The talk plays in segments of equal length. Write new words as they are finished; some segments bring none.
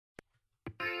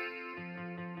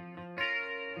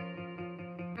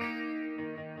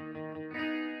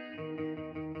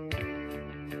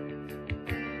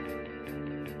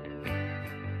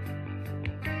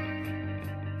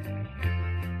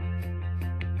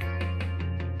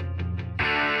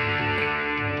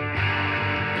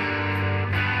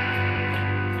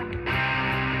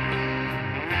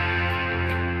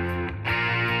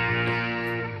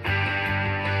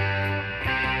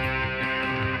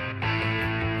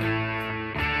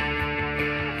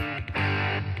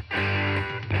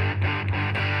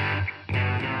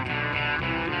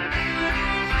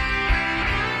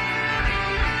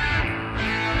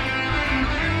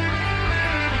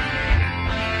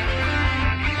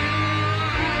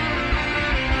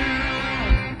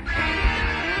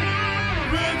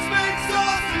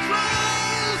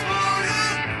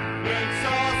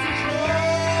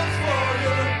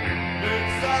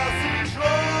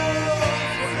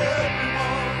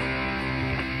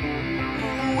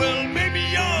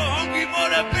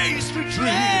want a pastry treat.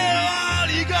 Well, all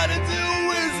you gotta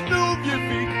do is move your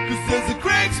feet, 'cause there's a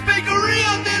Greg's Bakery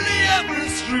on nearly every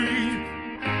street.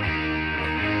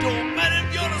 Don't matter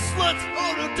if you're a slut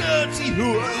or a dirty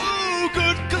whore. Ooh,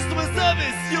 good customer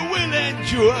service you will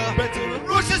endure. Better than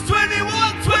Russia's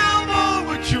 2112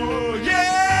 overture,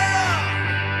 yeah!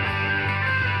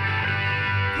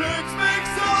 Greg's make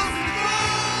sausage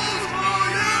rolls for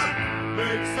you.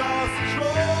 Make sausage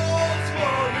rolls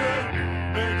for you.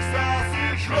 Make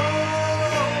sausage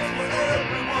rolls for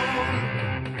everyone.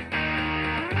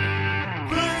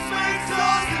 Greg's make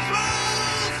sausage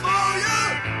rolls for you.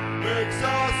 Make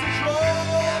sausage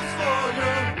rolls for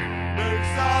you. Make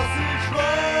sausage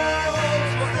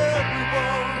rolls for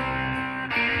everyone.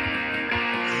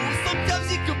 Ooh, sometimes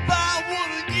you can buy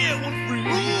one and get one free.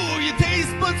 Ooh, your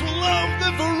taste buds will love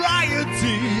the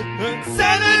variety. And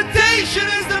sanitation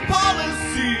is the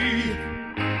policy.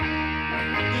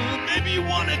 Maybe you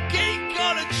want a cake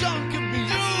or a chunk of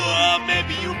meat. Or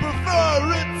maybe you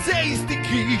prefer a tasty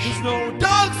quiche. There's no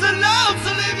dogs allowed,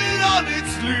 so live it on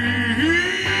its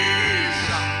leash.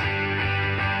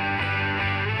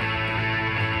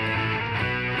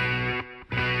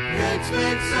 Greg's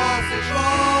make sausage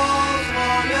rolls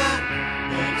for you.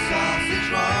 Make sausage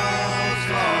rolls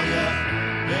for you.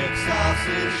 Make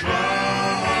sausage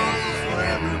rolls for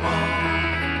everyone.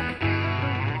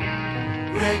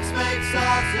 Greg's make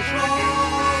sausage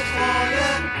rolls for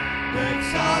you. Make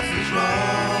sausage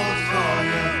rolls for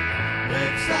you.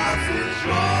 Make sausage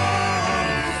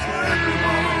rolls for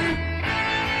everyone.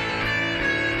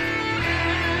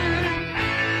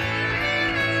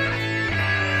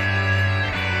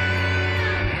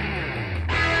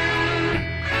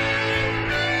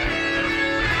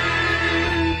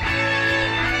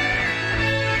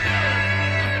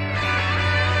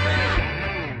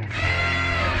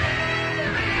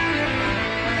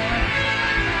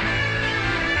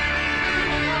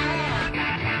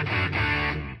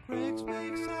 Greg's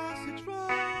make sausage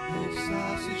rolls. Make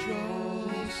sausage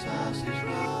rolls. Sausage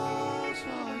rolls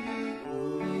for you.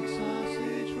 Make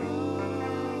sausage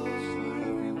rolls for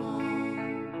everyone.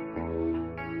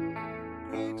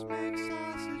 Greg's make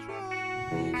sausage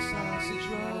rolls. Make sausage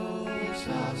rolls.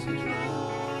 Sausage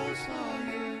rolls for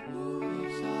you.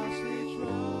 Make sausage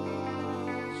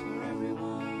rolls for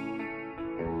everyone.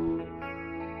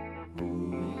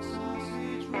 Make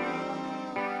sausage rolls.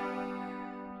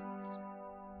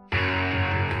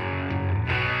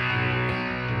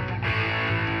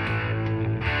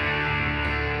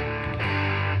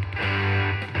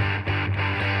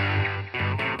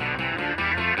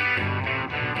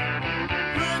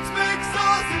 Greg's make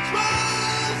sausage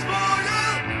rolls for you.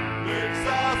 Make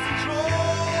sausage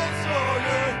rolls for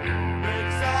you.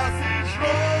 Make sausage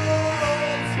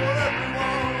rolls for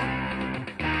everyone.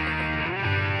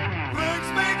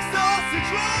 Greg's make sausage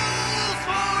rolls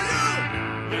for you.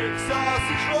 Make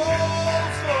sausage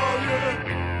rolls for you.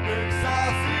 Make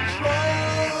sausage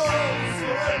rolls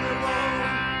for everyone.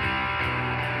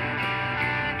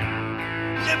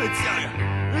 Let me tell you,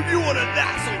 if you want a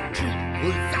nice old treat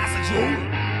with sausage roll,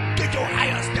 get your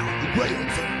ass down to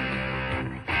Greg's.